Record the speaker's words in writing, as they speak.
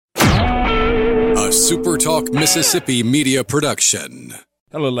A Super Talk Mississippi media production.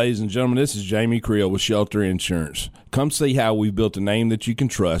 Hello, ladies and gentlemen. This is Jamie Creel with Shelter Insurance. Come see how we've built a name that you can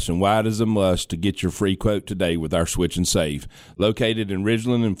trust and why it is a must to get your free quote today with our Switch and Save. Located in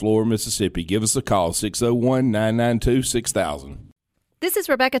Ridgeland and Flora, Mississippi. Give us a call, 601-992-6000. This is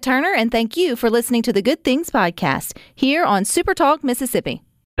Rebecca Turner, and thank you for listening to the Good Things Podcast here on Super Talk Mississippi.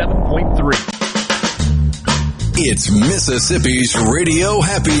 7.3. It's Mississippi's Radio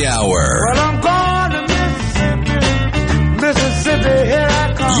Happy Hour. Well, I'm going to Mississippi, here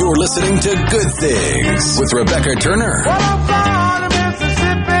I come. You're listening to Good Things with Rebecca Turner. Well, I'm going to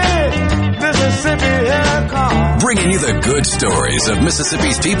Mississippi, here I come. Bringing you the good stories of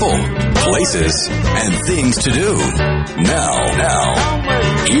Mississippi's people, places, and things to do.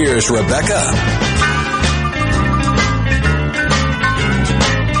 Now, here's Rebecca.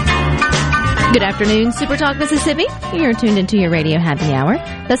 Good afternoon, Super Talk Mississippi. You're tuned into your Radio Happy Hour.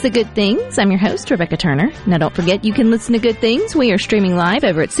 That's the Good Things. I'm your host, Rebecca Turner. Now, don't forget, you can listen to Good Things. We are streaming live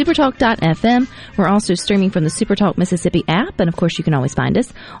over at supertalk.fm. We're also streaming from the Super Talk Mississippi app. And, of course, you can always find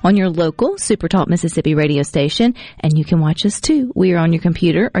us on your local Super Talk Mississippi radio station. And you can watch us, too. We are on your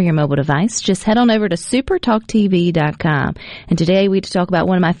computer or your mobile device. Just head on over to supertalktv.com. And today we talk about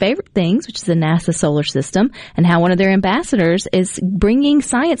one of my favorite things, which is the NASA solar system, and how one of their ambassadors is bringing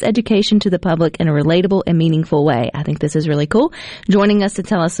science education to the public in a relatable and meaningful way. I think this is really cool. Joining us to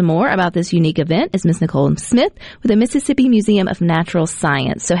tell us some more about this unique event is Miss Nicole Smith with the Mississippi Museum of Natural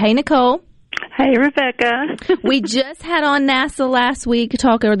Science. So, hey, Nicole. Hey, Rebecca. We just had on NASA last week,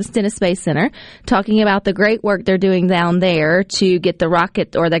 over the Stennis Space Center, talking about the great work they're doing down there to get the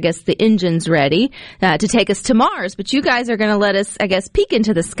rocket, or I guess the engines ready to take us to Mars. But you guys are going to let us, I guess, peek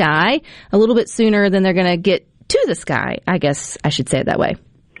into the sky a little bit sooner than they're going to get to the sky. I guess I should say it that way.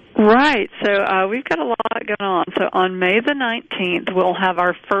 Right. So we've got a lot going on. So on May the 19th, we'll have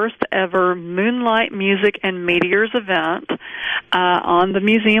our first ever Moonlight Music and Meteors event on the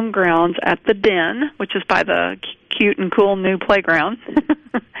museum grounds at the Den, which is by the cute and cool new playground.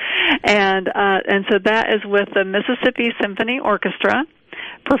 and so that is with the Mississippi Symphony Orchestra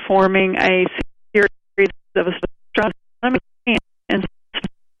performing a series of astronomy and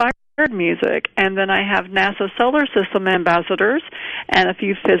music, and then I have NASA Solar System ambassadors and a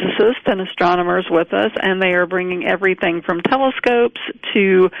few physicists and astronomers with us, and they are bringing everything from telescopes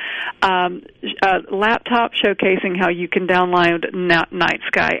to laptops showcasing how you can download night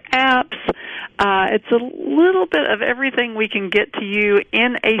sky apps. It's a little bit of everything we can get to you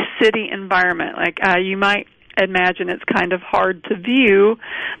in a city environment. Like you might imagine it's kind of hard to view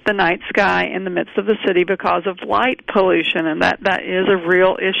the night sky in the midst of the city because of light pollution, and that is a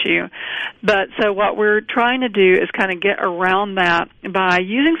real issue. But so what we're trying to do is kind of get around that by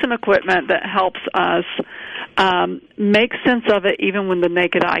using some equipment that helps us make sense of it even when the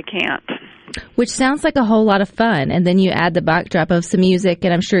naked eye can't. Which sounds like a whole lot of fun. And then you add the backdrop of some music,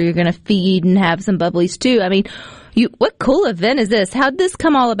 and I'm sure you're going to feed and have some bubblies too. I mean, what cool event is this? How did this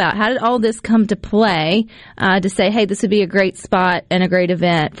come all about? How did all this come to play to say, hey, this would be a great spot and a great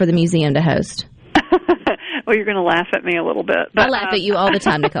event for the museum to host? Well, you're going to laugh at me a little bit. But, I laugh at you all the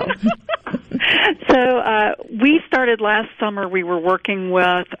time, Nicole. So we started last summer. We were working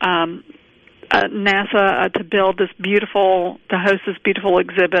with NASA to host this beautiful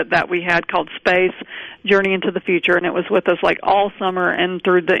exhibit that we had called Space Journey into the Future, and it was with us like all summer and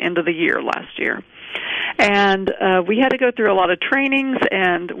through the end of the year last year. And we had to go through a lot of trainings,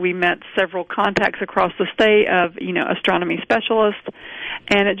 and we met several contacts across the state of, astronomy specialists,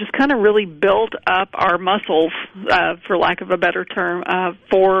 and it just kind of really built up our muscles, for lack of a better term,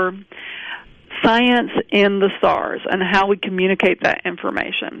 for science in the stars and how we communicate that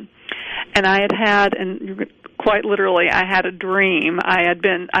information. And I had quite literally, I had a dream. I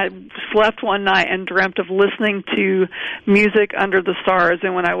slept one night and dreamt of listening to music under the stars.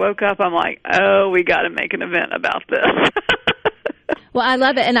 And when I woke up, I'm like, oh, we got to make an event about this. Well, I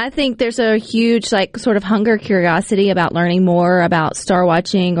love it. And I think there's a huge, sort of hunger curiosity about learning more about star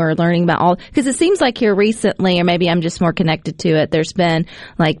watching or learning about all, because it seems like here recently, or maybe I'm just more connected to it, there's been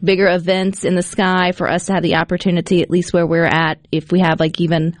bigger events in the sky for us to have the opportunity, at least where we're at, if we have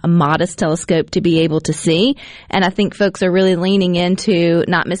even a modest telescope to be able to see. And I think folks are really leaning into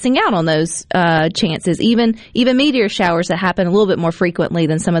not missing out on those chances, even meteor showers that happen a little bit more frequently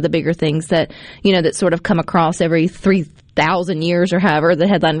than some of the bigger things that, that sort of come across every 3,000 years or however the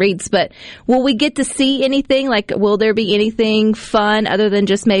headline reads. But will we get to see anything? Will there be anything fun other than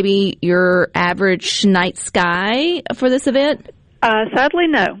just maybe your average night sky for this event? Sadly,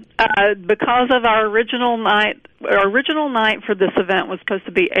 no. Because of our original night for this event was supposed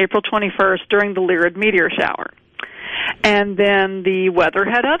to be April 21st during the Lyrid meteor shower. And then the weather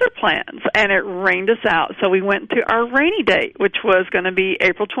had other plans, and it rained us out. So we went to our rainy date, which was going to be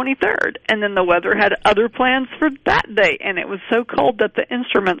April 23rd. And then the weather had other plans for that date, and it was so cold that the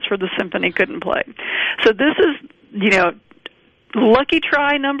instruments for the symphony couldn't play. So this is, lucky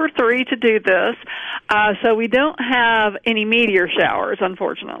try number 3 to do this. So we don't have any meteor showers,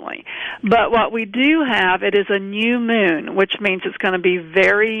 unfortunately. But what we do have, it is a new moon, which means it's going to be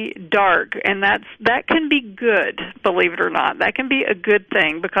very dark, and that can be good, believe it or not. That can be a good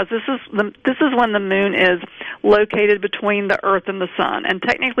thing, because this is when the moon is located between the Earth and the sun, and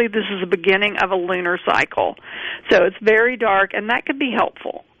technically this is the beginning of a lunar cycle. So it's very dark, and that could be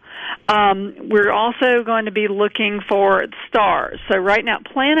helpful. We're also going to be looking for stars. So right now,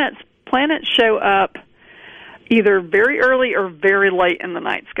 planets show up either very early or very late in the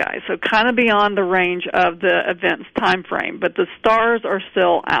night sky, so kind of beyond the range of the event's time frame. But the stars are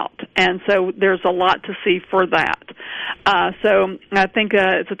still out, and so there's a lot to see for that. So I think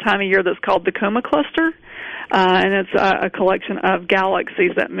it's a time of year that's called the Coma Cluster. And it's a collection of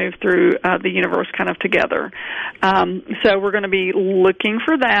galaxies that move through the universe kind of together. So we're going to be looking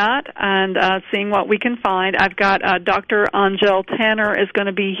for that and seeing what we can find. I've got Dr. Angel Tanner is going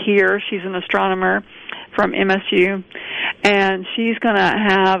to be here. She's an astronomer from MSU, and she's going to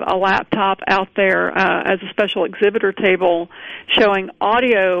have a laptop out there as a special exhibitor table showing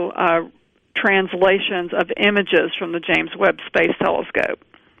audio translations of images from the James Webb Space Telescope.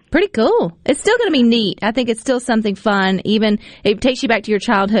 Pretty cool. It's still going to be neat. I think it's still something fun. Even it takes you back to your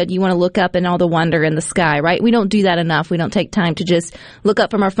childhood. You want to look up and all the wonder in the sky, right? We don't do that enough. We don't take time to just look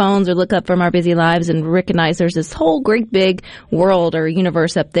up from our phones or look up from our busy lives and recognize there's this whole great big world or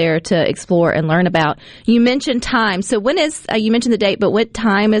universe up there to explore and learn about. You mentioned time. So when is, you mentioned the date, but what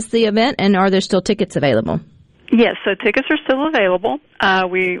time is the event, and are there still tickets available? Yes, so tickets are still available.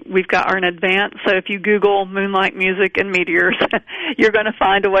 We've got our in advance. So if you Google Moonlight Music and Meteors, you're going to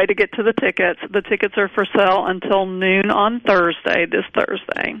find a way to get to the tickets. The tickets are for sale until noon on Thursday, this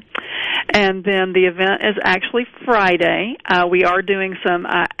Thursday. And then the event is actually Friday. We are doing some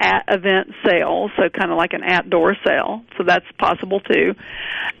at-event sales, so kind of like an at-door sale. So that's possible, too.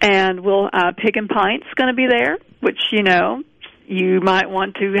 And we'll Pig and Pint's going to be there, which, you might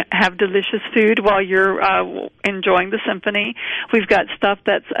want to have delicious food while you're enjoying the symphony. We've got stuff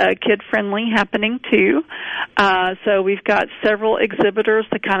that's kid-friendly happening, too. So we've got several exhibitors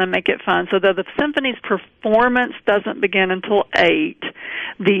to kind of make it fun. So though the symphony's performance doesn't begin until 8,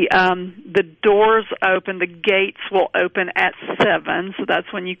 the doors open, the gates will open at 7, so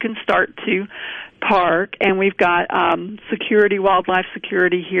that's when you can start to park. And we've got security, wildlife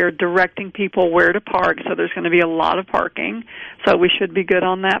security here directing people where to park, so there's going to be a lot of parking. So we should be good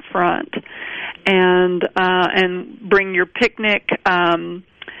on that front. And bring your picnic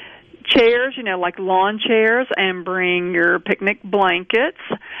chairs, like lawn chairs, and bring your picnic blankets,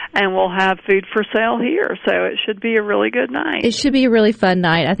 and we'll have food for sale here. So it should be a really good night. It should be a really fun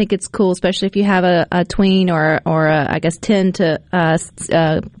night. I think it's cool, especially if you have a tween or a, I guess, 10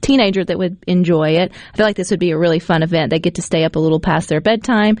 to teenager that would enjoy it. I feel like this would be a really fun event. They get to stay up a little past their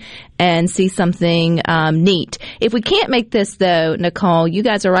bedtime and see something neat. If we can't make this, though, Nicole, you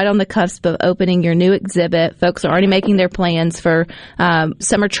guys are right on the cusp of opening your new exhibit. Folks are already making their plans for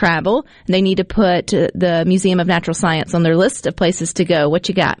summer travel. And they need to put the Museum of Natural Science on their list of places to go. What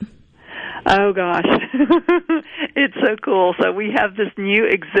you got? Oh, gosh. It's so cool. So we have this new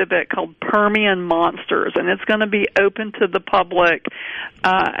exhibit called Permian Monsters, and it's going to be open to the public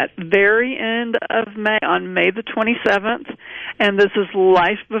at the very end of May, on May the 27th. And this is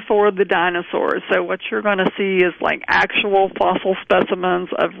life before the dinosaurs. So what you're going to see is like actual fossil specimens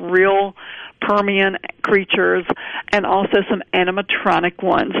of real Permian creatures, and also some animatronic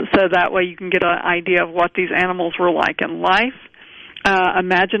ones, so that way you can get an idea of what these animals were like in life.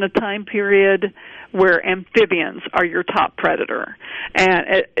 Imagine a time period where amphibians are your top predator,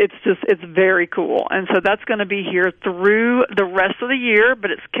 and it's very cool. And so that's going to be here through the rest of the year,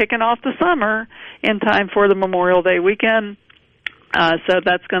 but it's kicking off the summer in time for the Memorial Day weekend. So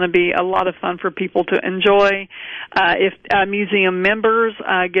that's going to be a lot of fun for people to enjoy. If museum members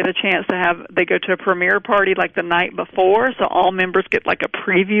get a chance to they go to a premiere party like the night before, so all members get like a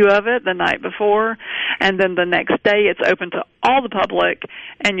preview of it the night before, and then the next day it's open to all the public,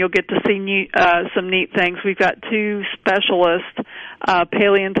 and you'll get to see some neat things. We've got 2 specialists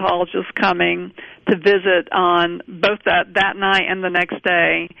paleontologists coming to visit on both that night and the next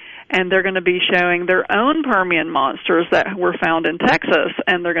day, and they're going to be showing their own Permian monsters that were found in Texas,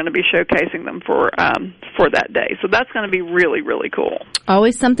 and they're going to be showcasing them for that day. So that's going to be really, really cool.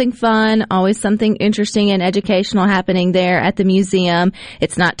 Always something fun, always something interesting and educational happening there at the museum.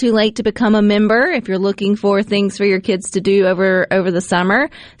 It's not too late to become a member if you're looking for things for your kids to do over the summer.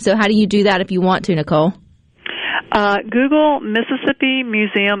 So how do you do that if you want to, Nicole? Google Mississippi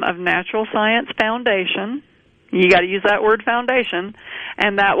Museum of Natural Science Foundation. You got to use that word foundation,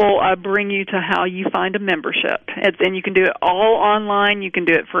 and that will bring you to how you find a membership. And you can do it all online. You can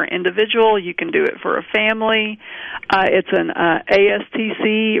do it for an individual. You can do it for a family. It's an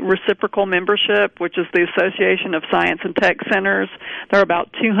ASTC reciprocal membership, which is the Association of Science and Tech Centers. There are about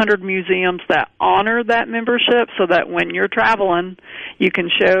 200 museums that honor that membership, so that when you're traveling, you can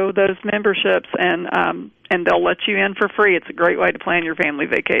show those memberships, and they'll let you in for free. It's a great way to plan your family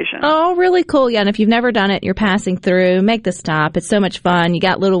vacation. Oh, really cool. Yeah, and if you've never done it, you're passing through, make the stop. It's so much fun. You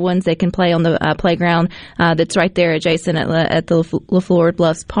got little ones they can play on the playground that's right there adjacent at the LaFleur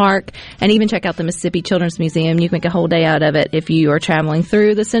Bluffs Park. And even check out the Mississippi Children's Museum. You can make a whole day out of it if you are traveling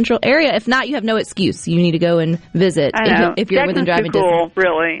through the central area. If not, you have no excuse. You need to go and visit if you're within driving distance. Cool,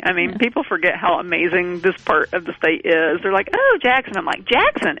 really. I mean, people forget how amazing this part of the state is. They're like, oh, Jackson. I'm like,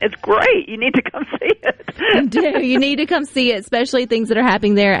 Jackson, it's great. You need to come see it. You do. You need to come see it, especially things that are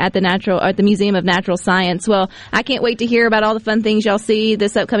happening there at the Museum of Natural Science. Well, I can't wait to hear about all the fun things y'all see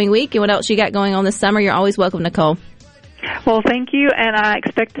this upcoming week and what else you got going on this summer. You're always welcome, Nicole. Well, thank you, and I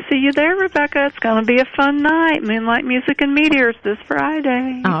expect to see you there, Rebecca. It's going to be a fun night. Moonlight Music and Meteors this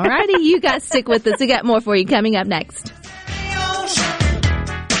Friday. All righty. You guys stick with us. We got more for you coming up next.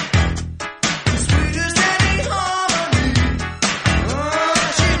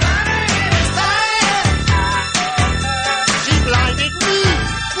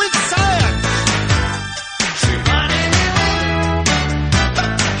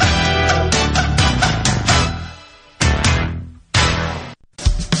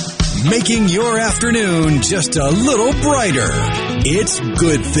 Making your afternoon just a little brighter. It's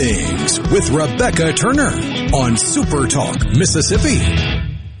Good Things with Rebecca Turner on Super Talk, Mississippi.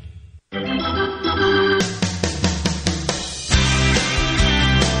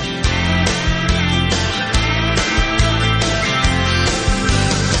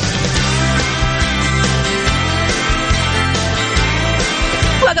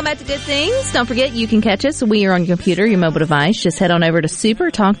 Welcome back to Good Things. Don't forget, you can catch us. We are on your computer, your mobile device. Just head on over to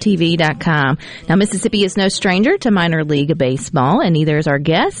supertalktv.com. Now, Mississippi is no stranger to minor league baseball, and neither is our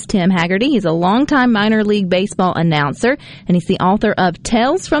guest, Tim Hagerty. He's a longtime minor league baseball announcer, and he's the author of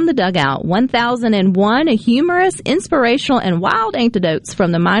Tales from the Dugout, 1001, a humorous, inspirational, and wild anecdotes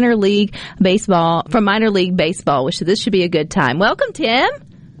from minor league baseball, which this should be a good time. Welcome, Tim.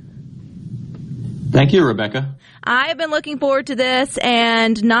 Thank you, Rebecca. I have been looking forward to this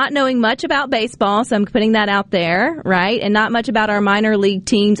and not knowing much about baseball, so I'm putting that out there, right? And not much about our minor league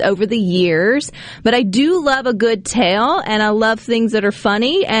teams over the years. But I do love a good tale, and I love things that are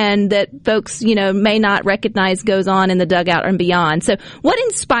funny and that folks, may not recognize goes on in the dugout and beyond. So what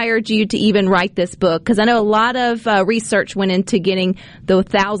inspired you to even write this book? Because I know a lot of research went into getting the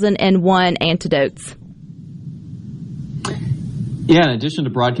 1001 anecdotes. Yeah, in addition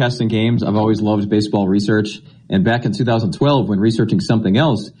to broadcasting games, I've always loved baseball research. And back in 2012, when researching something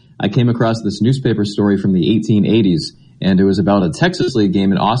else, I came across this newspaper story from the 1880s, and it was about a Texas League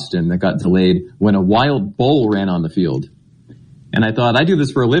game in Austin that got delayed when a wild bull ran on the field. And I thought, I do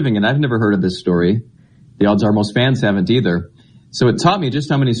this for a living, and I've never heard of this story. The odds are most fans haven't either. So it taught me just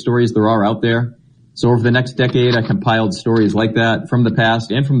how many stories there are out there. So over the next decade, I compiled stories like that from the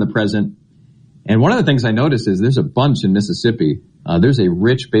past and from the present. And one of the things I noticed is there's a bunch in Mississippi. There's a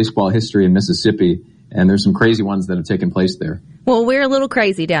rich baseball history in Mississippi, and there's some crazy ones that have taken place there. Well, we're a little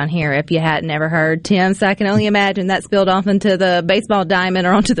crazy down here, if you hadn't ever heard, Tim, so I can only imagine that spilled off into the baseball diamond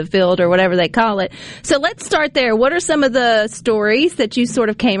or onto the field or whatever they call it. So let's start there. What are some of the stories that you sort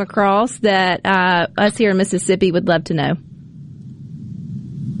of came across that us here in Mississippi would love to know?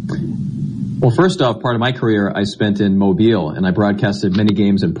 Well, first off, part of my career I spent in Mobile, and I broadcasted many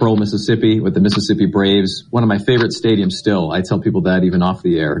games in Pearl, Mississippi with the Mississippi Braves. One of my favorite stadiums still. I tell people that even off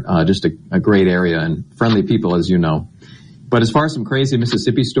the air. Just a great area and friendly people, as you know. But as far as some crazy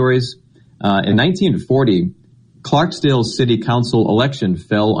Mississippi stories, in 1940, Clarksdale City Council election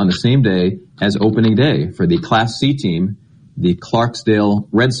fell on the same day as opening day for the Class C team, the Clarksdale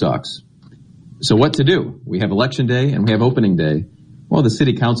Red Sox. So what to do? We have election day and we have opening day. Well, the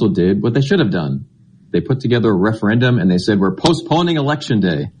city council did what they should have done. They put together a referendum and they said, we're postponing election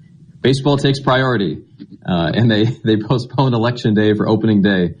day. Baseball takes priority. and they postponed Election Day for opening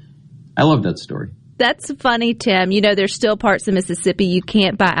day. I love that story. That's funny, Tim. You know, there's still parts of Mississippi you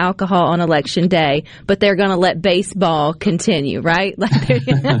can't buy alcohol on Election Day, but they're going to let baseball continue, right? I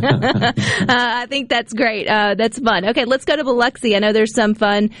think that's great. That's fun. Okay, let's go to Biloxi. I know there's some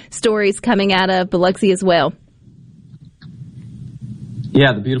fun stories coming out of Biloxi as well.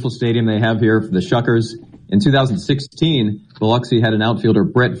 Yeah, the beautiful stadium they have here for the Shuckers. In 2016, Biloxi had an outfielder,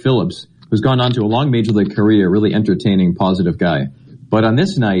 Brett Phillips, who's gone on to a long major league career, really entertaining, positive guy. But on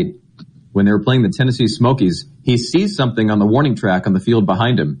this night, when they were playing the Tennessee Smokies, he sees something on the warning track on the field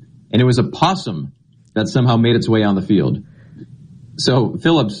behind him, and it was a possum that somehow made its way on the field. So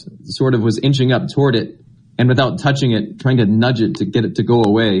Phillips sort of was inching up toward it, and without touching it, trying to nudge it to get it to go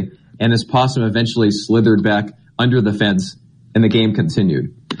away, and this possum eventually slithered back under the fence, and the game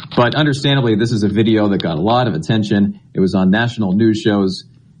continued. But understandably, this is a video that got a lot of attention. It was on national news shows,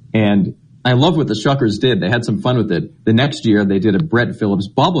 and I love what the Shuckers did. They had some fun with it. The next year, they did a Brett Phillips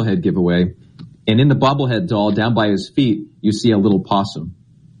bobblehead giveaway, and in the bobblehead doll, down by his feet, you see a little possum.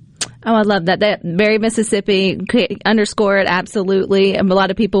 Oh, I love that. That very Mississippi, underscore it, absolutely. A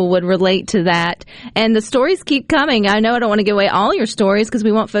lot of people would relate to that. And the stories keep coming. I know I don't want to give away all your stories because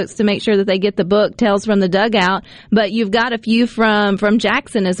we want folks to make sure that they get the book, Tales from the Dugout, but you've got a few from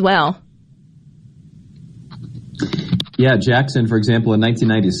Jackson as well. Yeah, Jackson, for example, in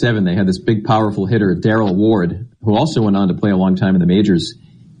 1997, they had this big, powerful hitter, Darrell Ward, who also went on to play a long time in the majors.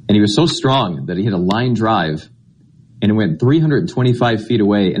 And he was so strong that he hit a line drive, and it went 325 feet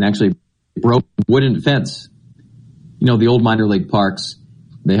away and actually broke a wooden fence. You know, the old minor league parks,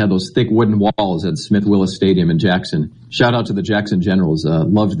 they had those thick wooden walls at Smith Willis Stadium in Jackson. Shout out to the Jackson Generals.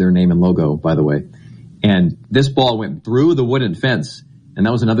 Loved their name and logo, by the way. And this ball went through the wooden fence, and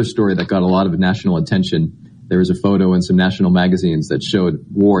that was another story that got a lot of national attention. There was a photo in some national magazines that showed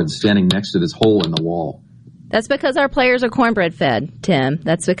Ward standing next to this hole in the wall. That's because our players are cornbread fed, Tim.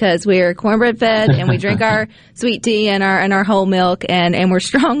 That's because we are cornbread fed and we drink our sweet tea and our whole milk and we're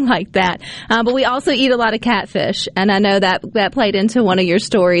strong like that. But we also eat a lot of catfish, and I know that played into one of your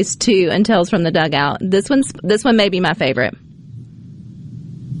stories too, in Tales from the Dugout. This one may be my favorite.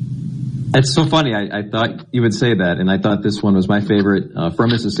 It's so funny. I thought you would say that, and I thought this one was my favorite from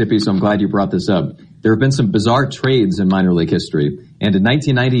Mississippi, so I'm glad you brought this up. There have been some bizarre trades in minor league history, and in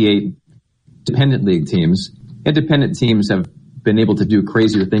 1998, independent teams have been able to do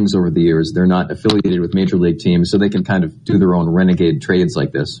crazier things over the years. They're not affiliated with major league teams, so they can kind of do their own renegade trades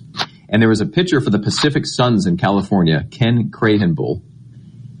like this. And there was a pitcher for the Pacific Suns in California, Ken Crahenbull,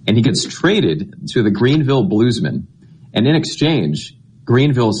 and he gets traded to the Greenville Bluesmen, and in exchange,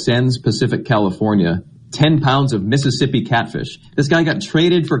 Greenville sends Pacific California 10 pounds of Mississippi catfish. This guy got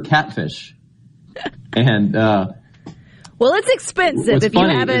traded for catfish. And, well, it's expensive if you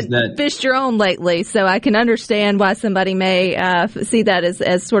haven't fished your own lately, so I can understand why somebody may see that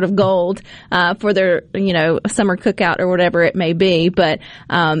as sort of gold for their, summer cookout or whatever it may be. But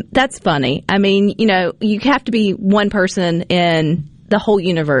that's funny. I mean, you have to be one person in the whole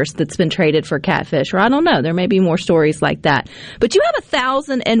universe that's been traded for catfish, or I don't know. There may be more stories like that. But you have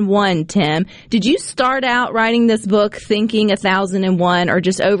 1,001, Tim. Did you start out writing this book thinking 1,001, or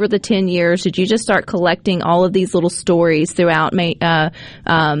just over the 10 years, did you just start collecting all of these little stories throughout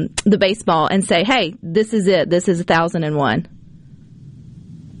the baseball and say, hey, this is it. This is 1,001?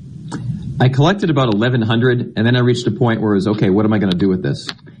 I collected about 1,100, and then I reached a point where it was, okay, what am I going to do with this?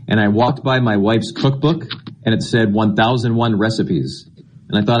 And I walked by my wife's cookbook, and it said 1,001 recipes.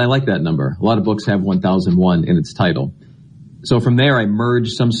 And I thought, I like that number. A lot of books have 1,001 in its title. So from there, I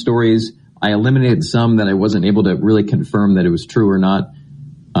merged some stories. I eliminated some that I wasn't able to really confirm that it was true or not.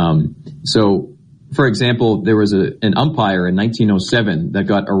 So, for example, there was an umpire in 1907 that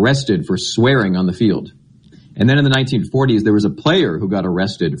got arrested for swearing on the field. And then in the 1940s, there was a player who got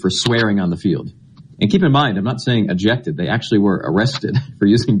arrested for swearing on the field. And keep in mind, I'm not saying ejected. They actually were arrested for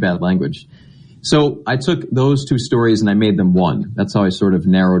using bad language. So I took those two stories and I made them one. That's how I sort of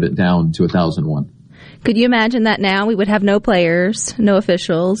narrowed it down to 1,001. Could you imagine that now? We would have no players, no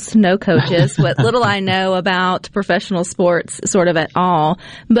officials, no coaches. What little I know about professional sports sort of at all.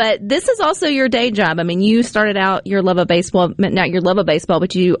 But this is also your day job. I mean, you started out your love of baseball, not your love of baseball,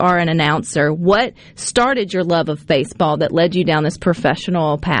 but you are an announcer. What started your love of baseball that led you down this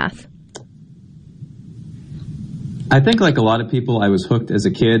professional path? I think like a lot of people, I was hooked as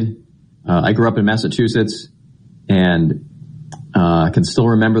a kid. I grew up in Massachusetts, and I can still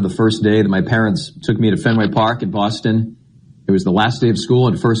remember the first day that my parents took me to Fenway Park in Boston. It was the last day of school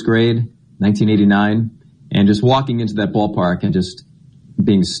in first grade, 1989, and just walking into that ballpark and just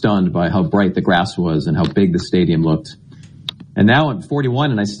being stunned by how bright the grass was and how big the stadium looked. And now I'm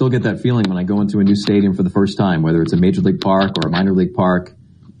 41, and I still get that feeling when I go into a new stadium for the first time, whether it's a major league park or a minor league park.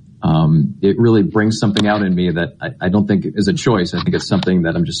 It really brings something out in me that I don't think is a choice. I think it's something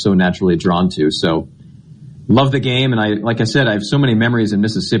that I'm just so naturally drawn to. So love the game. And like I said, I have so many memories in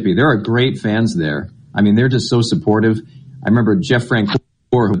Mississippi. There are great fans there. I mean, they're just so supportive. I remember Jeff Francoeur,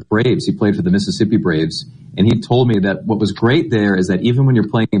 who was Braves. He played for the Mississippi Braves. And he told me that what was great there is that even when you're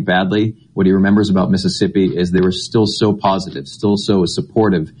playing badly, what he remembers about Mississippi is they were still so positive, still so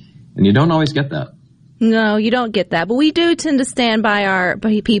supportive. And you don't always get that. No, you don't get that. But we do tend to stand by our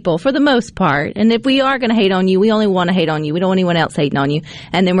people for the most part. And if we are going to hate on you, we only want to hate on you. We don't want anyone else hating on you.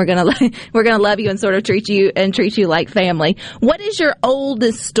 And then we're going to love you and sort of treat you like family. What is your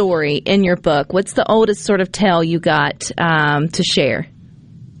oldest story in your book? What's the oldest sort of tale you got to share?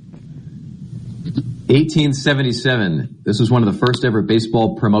 1877. This was one of the first ever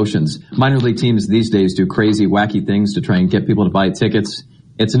baseball promotions. Minor league teams these days do crazy, wacky things to try and get people to buy tickets.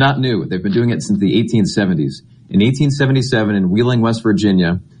 It's not new. They've been doing it since the 1870s. In 1877, in Wheeling, West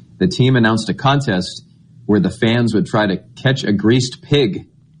Virginia, the team announced a contest where the fans would try to catch a greased pig.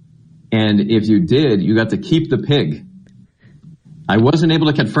 And if you did, you got to keep the pig. I wasn't able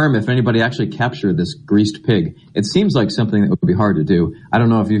to confirm if anybody actually captured this greased pig. It seems like something that would be hard to do. I don't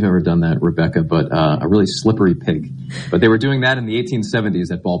know if you've ever done that, Rebecca, but a really slippery pig. But they were doing that in the 1870s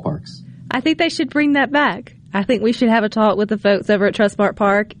at ballparks. I think they should bring that back. I think we should have a talk with the folks over at Trustmark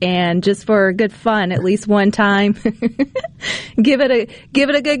Park, and just for good fun, at least one time, give it a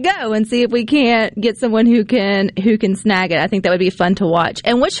good go and see if we can't get someone who can snag it. I think that would be fun to watch.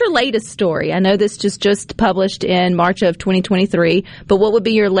 And what's your latest story? I know this just published in March of 2023, but what would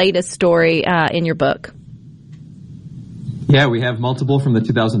be your latest story in your book? Yeah, we have multiple from the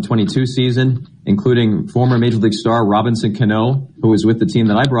 2022 season, including former Major League star Robinson Cano, who was with the team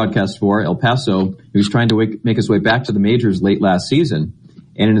that I broadcast for, El Paso, who's trying to make his way back to the majors late last season.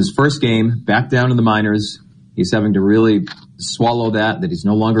 And in his first game, back down in the minors, he's having to really swallow that he's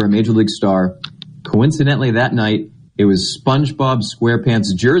no longer a Major League star. Coincidentally, that night, it was SpongeBob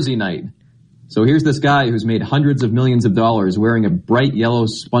SquarePants jersey night. So here's this guy who's made hundreds of millions of dollars wearing a bright yellow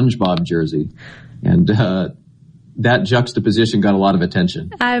SpongeBob jersey. And that juxtaposition got a lot of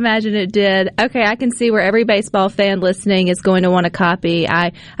attention. I imagine it did. Okay, I can see where every baseball fan listening is going to want a copy.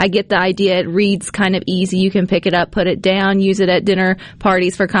 I get the idea. It reads kind of easy. You can pick it up, put it down, use it at dinner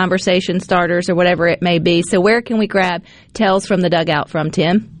parties for conversation starters or whatever it may be. So where can we grab Tales from the Dugout from,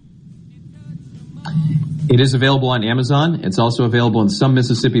 Tim? It is available on Amazon. It's also available in some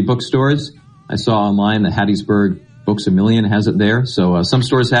Mississippi bookstores. I saw online that Hattiesburg Books A Million has it there. So some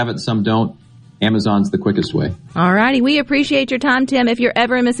stores have it, some don't. Amazon's the quickest way. All righty. We appreciate your time, Tim. If you're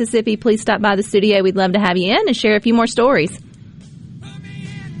ever in Mississippi, please stop by the studio. We'd love to have you in and share a few more stories.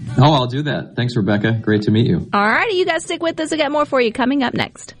 Oh, I'll do that. Thanks, Rebecca. Great to meet you. All righty. You guys stick with us. We got more for you coming up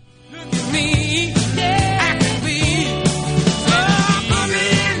next. Look at me, I can be so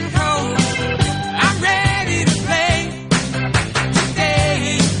coming cold. I'm ready to play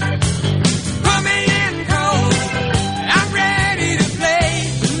today. Put me in cold. I'm ready to play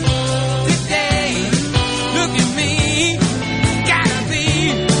today. Look at me, gotta be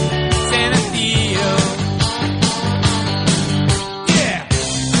Sanadillo. Yeah.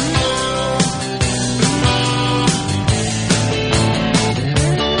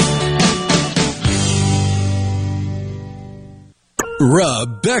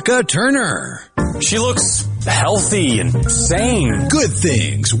 Rebecca Turner. She looks healthy and sane. Good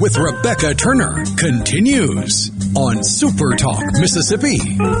Things with Rebecca Turner continues on Super Talk Mississippi.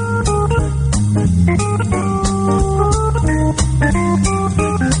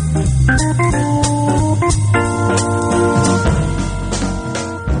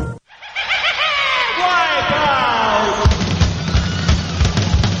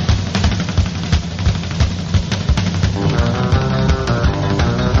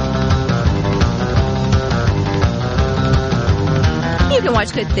 You can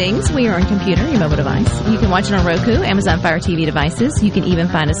watch Good Things when you're on computer, your mobile device. You can watch it on Roku, Amazon Fire TV devices. You can even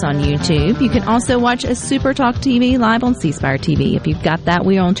find us on YouTube. You can also watch a Super Talk TV live on C Spire TV. If you've got that,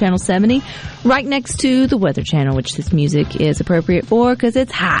 we are on Channel 70, right next to the Weather Channel, which this music is appropriate for because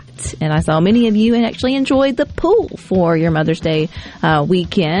it's hot. And I saw many of you actually enjoyed the pool for your Mother's Day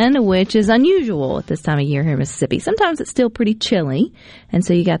weekend, which is unusual at this time of year here in Mississippi. Sometimes it's still pretty chilly, and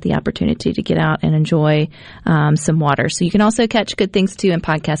so you got the opportunity to get out and enjoy some water. So you can also catch Good Things too in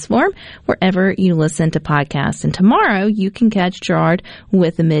podcast form wherever you listen to podcasts. And tomorrow you can catch Gerard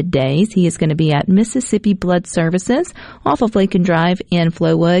with the middays. He is going to be at Mississippi Blood Services off of Lincoln Drive in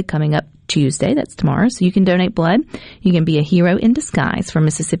Flowood, coming up Tuesday. That's tomorrow. So you can donate blood. You can be a hero in disguise for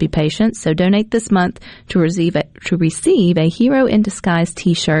Mississippi patients. So donate this month to receive a Hero in Disguise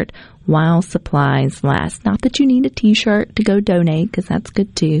t-shirt while supplies last. Not that you need a t-shirt to go donate, because that's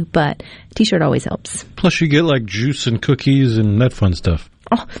good too, but a t-shirt always helps. Plus you get like juice and cookies and that fun stuff.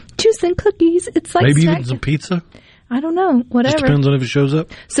 Oh, juice and cookies. It's like maybe even some pizza. I don't know. Whatever. Just depends on if it shows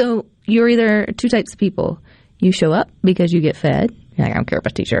up. So you're either two types of people. You show up because you get fed. You're like, I don't care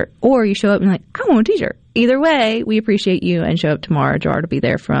about a t-shirt. Or you show up and you're like, I want a t-shirt. Either way, we appreciate you, and show up tomorrow. Gerard will be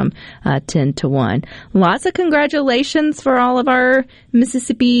there from 10 to 1. Lots of congratulations for all of our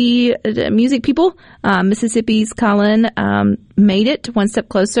Mississippi music people. Mississippi's Colin made it one step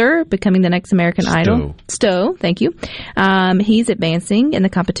closer, becoming the next American Idol. Stowe, thank you. He's advancing in the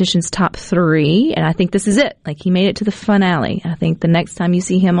competition's top 3, and I think this is it. Like, he made it to the finale. I think the next time you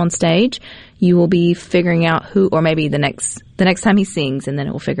see him on stage, you will be figuring out who, or maybe the next time he sings, and then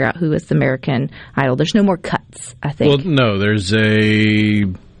it will figure out who is the American Idol. There's no more cuts, I think. Well, no, there's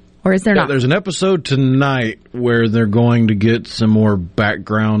or is there not? There's an episode tonight where they're going to get some more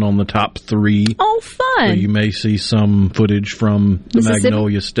background on the top 3. Oh, fun. So you may see some footage from the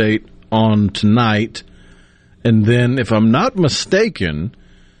Magnolia State on tonight. And then, if I'm not mistaken,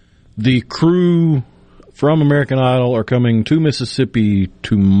 the crew from American Idol are coming to Mississippi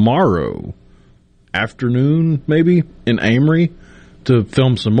tomorrow afternoon, maybe, in Amory, to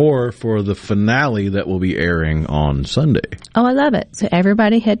film some more for the finale that will be airing on Sunday. Oh, I love it. So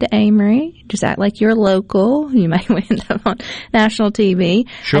everybody head to Amory. Just act like you're local. You might end up on national TV.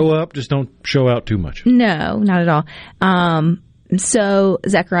 Show up. Just don't show out too much. No, not at all. So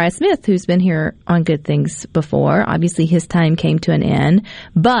Zachariah Smith, who's been here on Good Things before, obviously his time came to an end.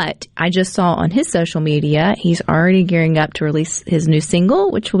 But I just saw on his social media, he's already gearing up to release his new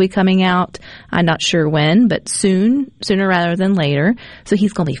single, which will be coming out, I'm not sure when, but sooner rather than later. So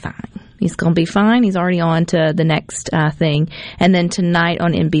he's going to be fine. He's going to be fine. He's already on to the next thing. And then tonight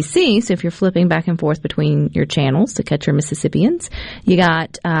on NBC, so if you're flipping back and forth between your channels to catch your Mississippians, you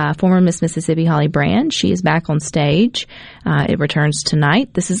got former Miss Mississippi Holly Brand. She is back on stage. It returns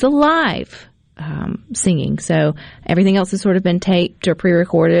tonight. This is a live singing. So everything else has sort of been taped or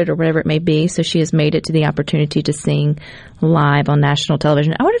pre-recorded or whatever it may be. So she has made it to the opportunity to sing live on national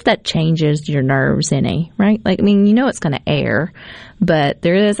television. I wonder if that changes your nerves any, right? Like, I mean, you know it's going to air, but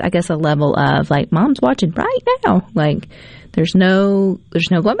there is, I guess, a level of like, Mom's watching right now. Like, there's no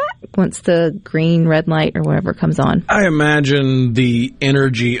going back once the green, red light or whatever comes on. I imagine the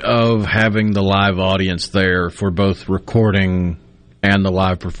energy of having the live audience there for both recording and the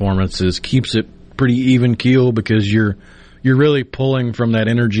live performances keeps it pretty even keel, because you're really pulling from that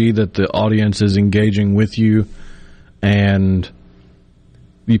energy that the audience is engaging with you. And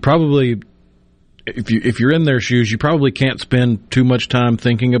you probably, if you're in their shoes, you probably can't spend too much time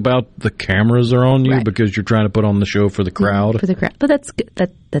thinking about the cameras are on you, right, because you're trying to put on the show for the crowd. For the crowd. But that's good.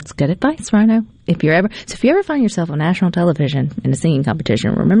 That's good advice, Rhino. If you ever find yourself on national television in a singing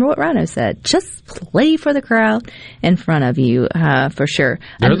competition, remember what Rhino said. Just play for the crowd in front of you, for sure.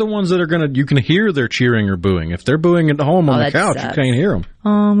 They're the ones that are you can hear their cheering or booing. If they're booing at home on the couch, you can't hear them.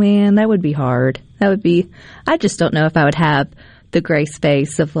 Oh, man, that would be hard. I just don't know if I would have the grace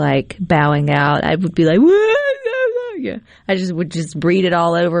face of like bowing out. I would be like, yeah. I would just breathe it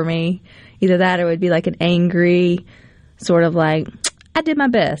all over me. Either that or it would be like an angry sort of like, I did my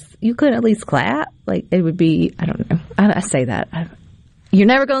best. You couldn't at least clap. Like, it would be, I don't know. I say that. You're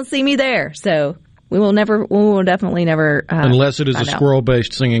never going to see me there. So we will definitely never. Unless it is a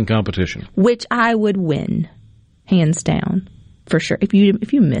squirrel-based singing competition. Which I would win. Hands down. For sure. If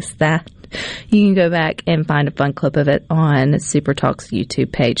you missed that, you can go back and find a fun clip of it on Super Talk's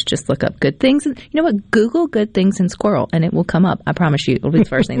YouTube page. Just look up Good Things. You know what? Google Good Things and Squirrel, and it will come up. I promise you. It'll be the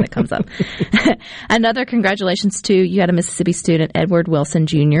first thing that comes up. Another congratulations to, you had a Mississippi student, Edward Wilson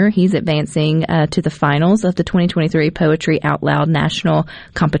Jr. He's advancing to the finals of the 2023 Poetry Out Loud National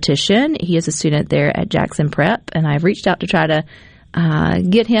Competition. He is a student there at Jackson Prep, and I've reached out to try to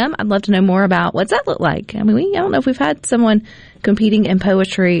get him. I'd love to know more about what's that look like. I mean, I don't know if we've had someone competing in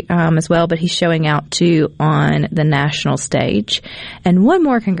poetry as well, but he's showing out too on the national stage. And one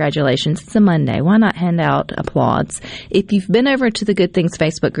more congratulations. It's a Monday. Why not hand out applause? If you've been over to the Good Things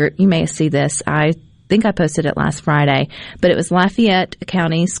Facebook group, you may see this. I think I posted it last Friday, but it was Lafayette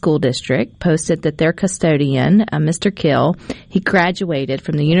County School District posted that their custodian, Mr. Kill, he graduated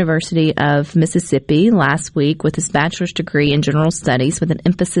from the University of Mississippi last week with his bachelor's degree in general studies with an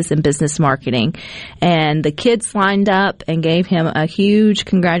emphasis in business marketing. And the kids lined up and gave him a huge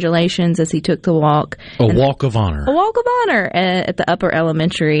congratulations as he took the walk. A walk of honor. A walk of honor at the upper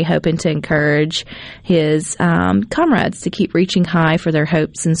elementary, hoping to encourage his comrades to keep reaching high for their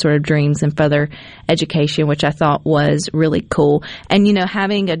hopes and sort of dreams and further education, which I thought was really cool. And, you know,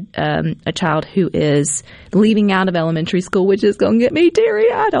 having a child who is leaving out of elementary school, which is going to get me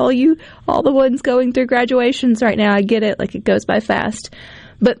teary-eyed, all the ones going through graduations right now, I get it, like it goes by fast.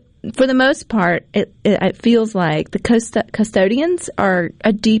 But for the most part, it feels like the custodians are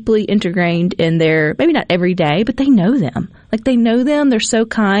deeply ingrained in their, maybe not every day, but they know them. Like they know them, they're so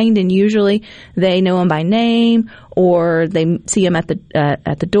kind, and usually they know them by name or they see them at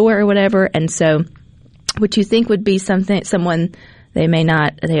the door or whatever. And so what you think would be someone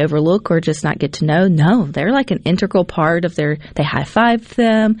they overlook or just not get to know. No, they're like an integral part of they high-five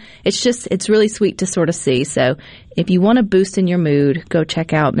them. It's really sweet to sort of see. So if you want to boost in your mood, go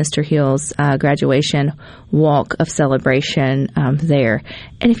check out Mr. Hill's graduation walk of celebration there.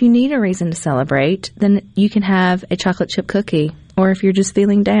 And if you need a reason to celebrate, then you can have a chocolate chip cookie. Or if you're just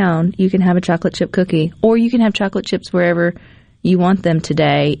feeling down, you can have a chocolate chip cookie. Or you can have chocolate chips wherever you want them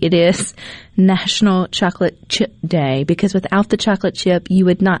today. It is National Chocolate Chip Day, because without the chocolate chip, you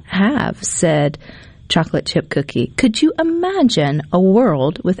would not have said chocolate chip cookie. Could you imagine a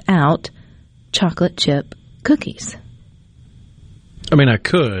world without chocolate chip cookies? I mean, I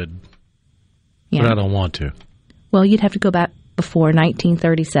could, but I don't want to. Well, you'd have to go back before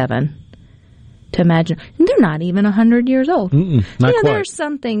 1937 to imagine. And they're not even 100 years old. Not quite. There are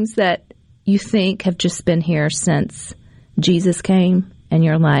some things that you think have just been here since Jesus came, and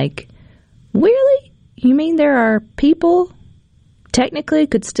you're like, really? You mean there are people technically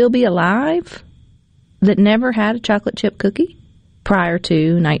could still be alive that never had a chocolate chip cookie prior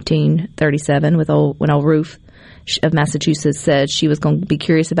to 1937 when old Ruth of Massachusetts said she was going to be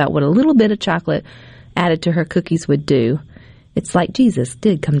curious about what a little bit of chocolate added to her cookies would do. It's like Jesus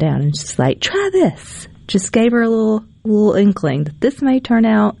did come down and just like, try this. Just gave her a little inkling that this may turn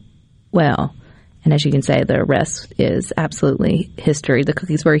out well. And as you can say, the rest is absolutely history. The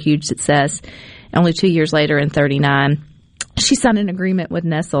cookies were a huge success. Only 2 years later, in 1939, she signed an agreement with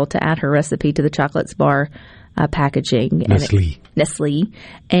Nestle to add her recipe to the chocolates bar packaging. Nestle.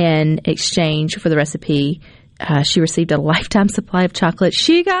 In exchange for the recipe, she received a lifetime supply of chocolate.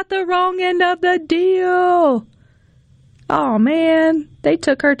 She got the wrong end of the deal. Oh, man. They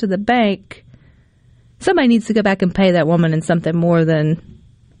took her to the bank. Somebody needs to go back and pay that woman in something more than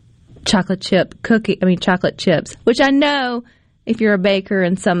chocolate chips, which I know if you're a baker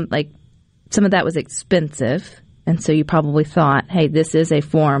and some of that was expensive. And so you probably thought, hey, this is a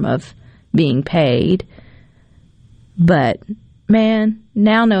form of being paid. But man,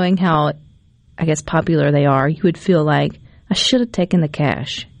 now knowing how, I guess, popular they are, you would feel like I should have taken the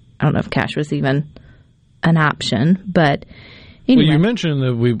cash. I don't know if cash was even an option, but anyway. Well, you mentioned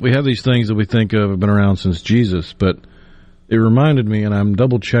that we have these things that we think of have been around since Jesus, but it reminded me, and I'm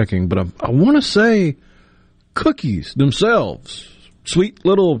double-checking, but I want to say cookies themselves, sweet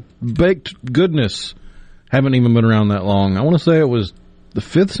little baked goodness, haven't even been around that long. I want to say it was the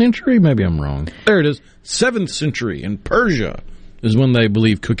 5th century. Maybe I'm wrong. There it is. 7th century in Persia is when they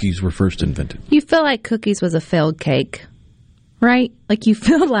believe cookies were first invented. You feel like cookies was a failed cake, right? Like you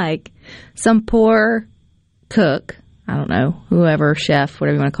feel like some poor cook, I don't know, whoever, chef,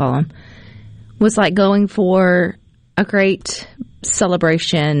 whatever you want to call him, was like going for a great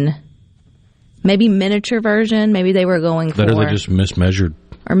celebration, maybe miniature version. Maybe they were going for... That or they just mismeasured.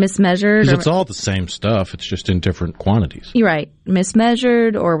 Or mismeasured. Because it's all the same stuff. It's just in different quantities. You're right.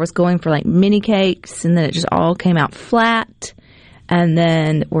 Mismeasured, or was going for like mini cakes, and then it just all came out flat. And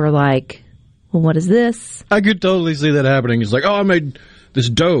then we're like, well, what is this? I could totally see that happening. It's like, oh, I made this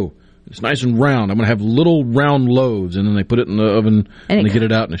dough. It's nice and round. I'm going to have little round loaves. And then they put it in the oven, and they get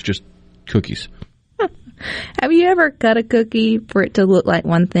it out, and it's just cookies. Have you ever cut a cookie for it to look like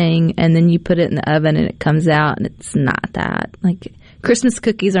one thing, and then you put it in the oven and it comes out and it's not that? Like Christmas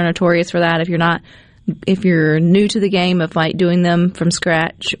cookies are notorious for that. If you're new to the game of like doing them from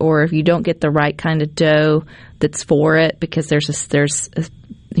scratch, or if you don't get the right kind of dough that's for it, because there's a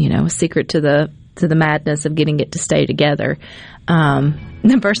secret to the madness of getting it to stay together.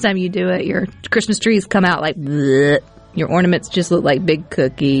 The first time you do it, your Christmas trees come out like bleh. Your ornaments just look like big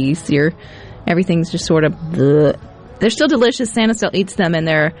cookies. Everything's just sort of bleh. They're still delicious. Santa still eats them, and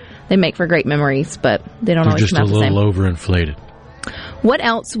they make for great memories, but they don't always come out the same. Just a little overinflated. What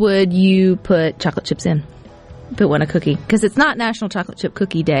else would you put chocolate chips in? Put one a cookie. Because it's not National Chocolate Chip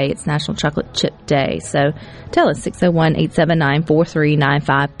Cookie Day. It's National Chocolate Chip Day. So tell us,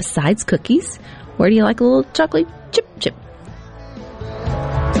 601-879-4395. Besides cookies, where do you like a little chocolate chip?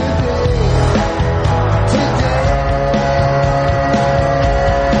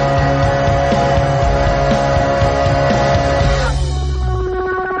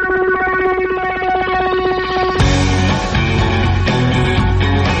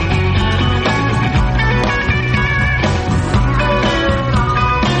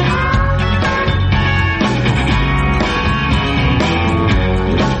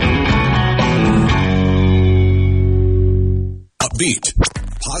 Upbeat,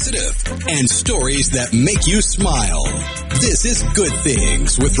 positive, and stories that make you smile. This is Good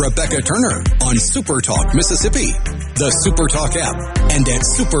Things with Rebecca Turner on Super Talk Mississippi, the Super Talk app, and at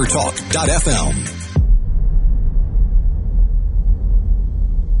supertalk.fm.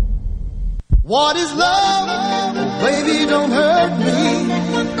 What is love? Baby, don't hurt me.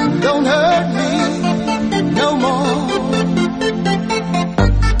 Don't hurt me no more.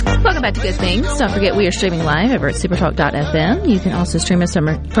 Welcome back to Good Things. Don't forget we are streaming live over at supertalk.fm. You can also stream us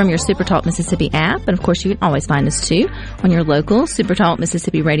from your Supertalk Mississippi app. And, of course, you can always find us, too, on your local Supertalk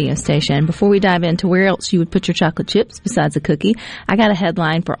Mississippi radio station. Before we dive into where else you would put your chocolate chips besides a cookie, I got a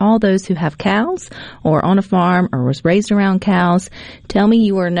headline for all those who have cows or on a farm or was raised around cows. Tell me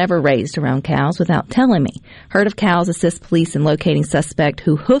you were never raised around cows without telling me. Herd of cows assists police in locating suspect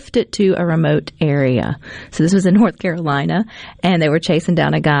who hoofed it to a remote area. So this was in North Carolina, and they were chasing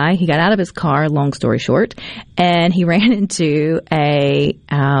down a guy. He got out of his car, long story short, and he ran into a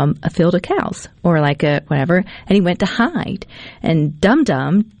field of cows or like a whatever, and he went to hide. And Dum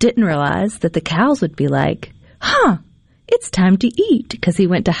Dum didn't realize that the cows would be like, it's time to eat, because he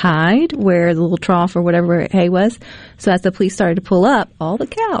went to hide where the little trough or whatever hay was. So as the police started to pull up, all the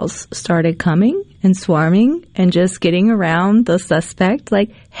cows started coming and swarming and just getting around the suspect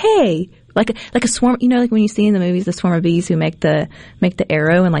like, hey, like a swarm, you know, like when you see in the movies the swarm of bees who make the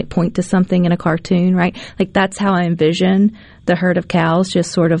arrow and like point to something in a cartoon, right? Like that's how I envision the herd of cows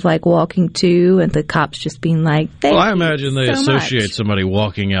just sort of like walking to, and the cops just being like, well, I imagine they associate somebody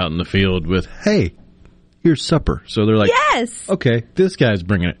walking out in the field with, hey, here's supper. So they're like, yes, okay, this guy's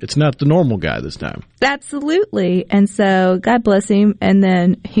bringing it. It's not the normal guy this time. Absolutely. And so God bless him. And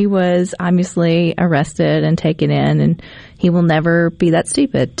then he was obviously arrested and taken in, and he will never be that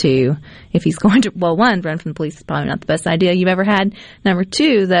stupid to, if he's going to, well, one, run from the police is probably not the best idea you've ever had. Number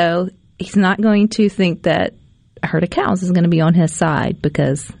two, though, he's not going to think that a herd of cows is going to be on his side,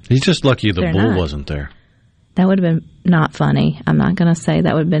 because he's just lucky the bull wasn't there. That would have been not funny. I'm not going to say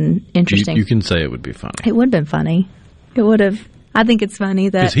that would have been interesting. You can say it would be funny. It would have been funny. It would have. I think it's funny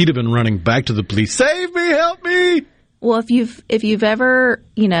that, because he'd have been running back to the police. Save me! Help me! Well, if you've ever,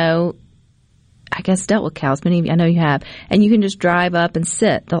 you know, I guess dealt with cows, many of you, I know you have, and you can just drive up and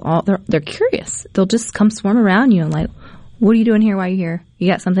sit. They're curious. They'll just come swarm around you and like, what are you doing here? Why are you here? You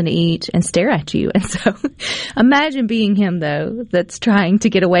got something to eat, and stare at you. And so imagine being him, though, that's trying to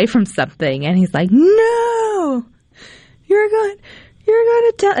get away from something. And he's like, no, you're going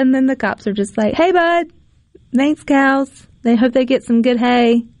to tell. And then the cops are just like, hey, bud, thanks, cows. They hope they get some good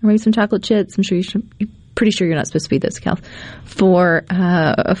hay or maybe some chocolate chips. I'm sure you're pretty sure you're not supposed to feed those cows for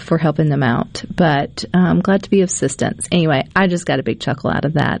helping them out. But I'm glad to be of assistance. Anyway, I just got a big chuckle out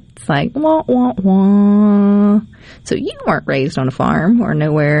of that. It's like, wah, wah, wah. So you weren't raised on a farm or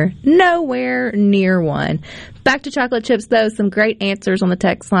nowhere near one. Back to chocolate chips, though. Some great answers on the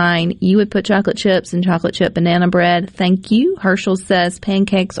text line. You would put chocolate chips in chocolate chip banana bread. Thank you. Herschel says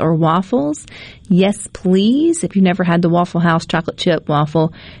pancakes or waffles. Yes, please. If you've never had the Waffle House chocolate chip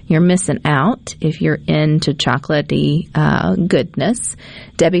waffle, you're missing out if you're into chocolatey goodness.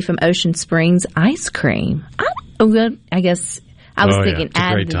 Debbie from Ocean Springs, ice cream. I guess I was thinking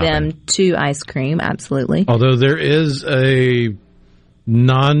add them to ice cream. Absolutely. Although there is a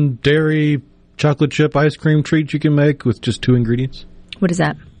non-dairy chocolate chip ice cream treat you can make with just 2 ingredients. What is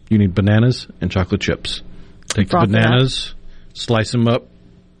that? You need bananas and chocolate chips. Take the bananas, slice them up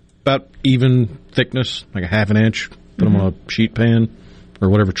about even thickness, like a half an inch. Put them on a sheet pan or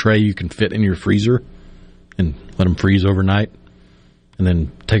whatever tray you can fit in your freezer and let them freeze overnight. And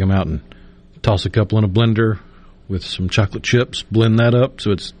then take them out and toss a couple in a blender with some chocolate chips. Blend that up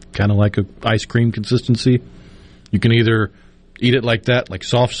so it's kind of like a ice cream consistency. You can either eat it like that, like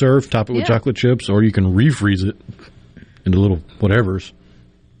soft serve, top it with chocolate chips, or you can refreeze it into little whatevers.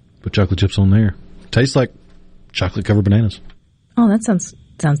 Put chocolate chips on there. Tastes like chocolate-covered bananas. Oh, that sounds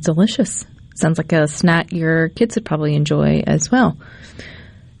delicious. Sounds like a snack your kids would probably enjoy as well.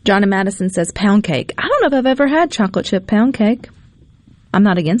 John in Madison says pound cake. I don't know if I've ever had chocolate chip pound cake. I'm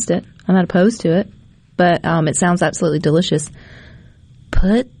not against it. I'm not opposed to it. But it sounds absolutely delicious.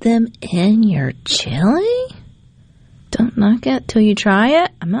 Put them in your chili? Don't knock it till you try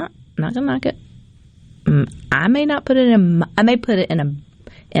it. I'm not gonna knock it. I may not put it in. I may put it in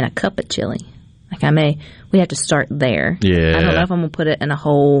a cup of chili. Like we have to start there. Yeah. I don't know if I'm gonna put it in a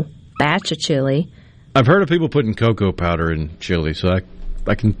whole batch of chili. I've heard of people putting cocoa powder in chili, so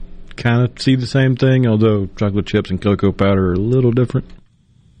I can kind of see the same thing. Although chocolate chips and cocoa powder are a little different.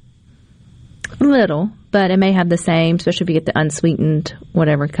 A little, but it may have the same, especially if you get the unsweetened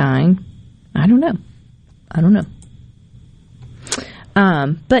whatever kind. I don't know.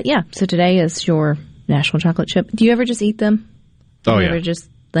 But yeah, so today is your National Chocolate Chip. Do you ever just eat them? Do you ever just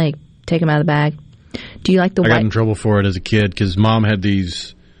like take them out of the bag? Do you like the white? I got in trouble for it as a kid because Mom had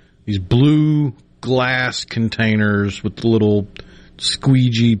these blue glass containers with the little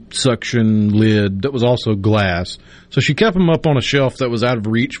squeegee suction lid that was also glass. So she kept them up on a shelf that was out of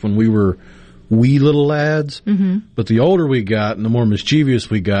reach when we were wee little lads. Mm-hmm. But the older we got and the more mischievous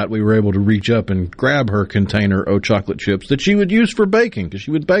we got, we were able to reach up and grab her container of chocolate chips that she would use for baking because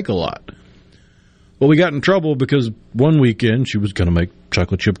she would bake a lot. Well, we got in trouble because one weekend she was going to make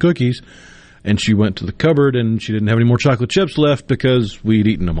chocolate chip cookies, and she went to the cupboard and she didn't have any more chocolate chips left because we'd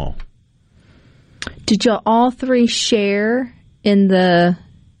eaten them all. Did y'all all three share in the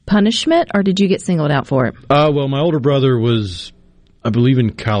punishment, or did you get singled out for it? Well, my older brother was, I believe,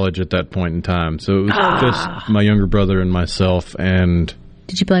 in college at that point in time, so it was just my younger brother and myself. And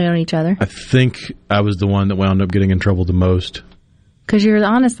did you blame it on each other? I think I was the one that wound up getting in trouble the most. Because you were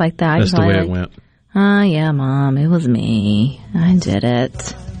honest like that. That's the way it went. Yeah, Mom, it was me. I did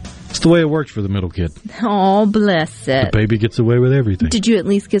it. It's the way it works for the middle kid. Oh, bless it. The baby gets away with everything. Did you at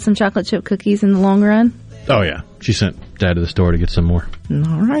least get some chocolate chip cookies in the long run? Oh, yeah. She sent Dad to the store to get some more.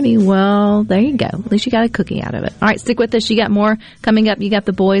 Alrighty, well, there you go. At least you got a cookie out of it. All right, stick with us. You got more coming up. You got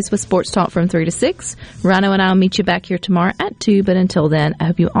the boys with Sports Talk from 3 to 6. Rhino and I will meet you back here tomorrow at 2. But until then, I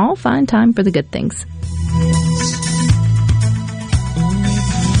hope you all find time for the good things.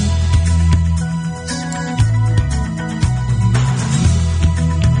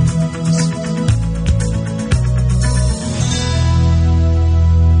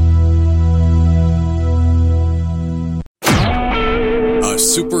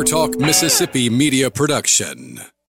 Super Talk Mississippi Media Production.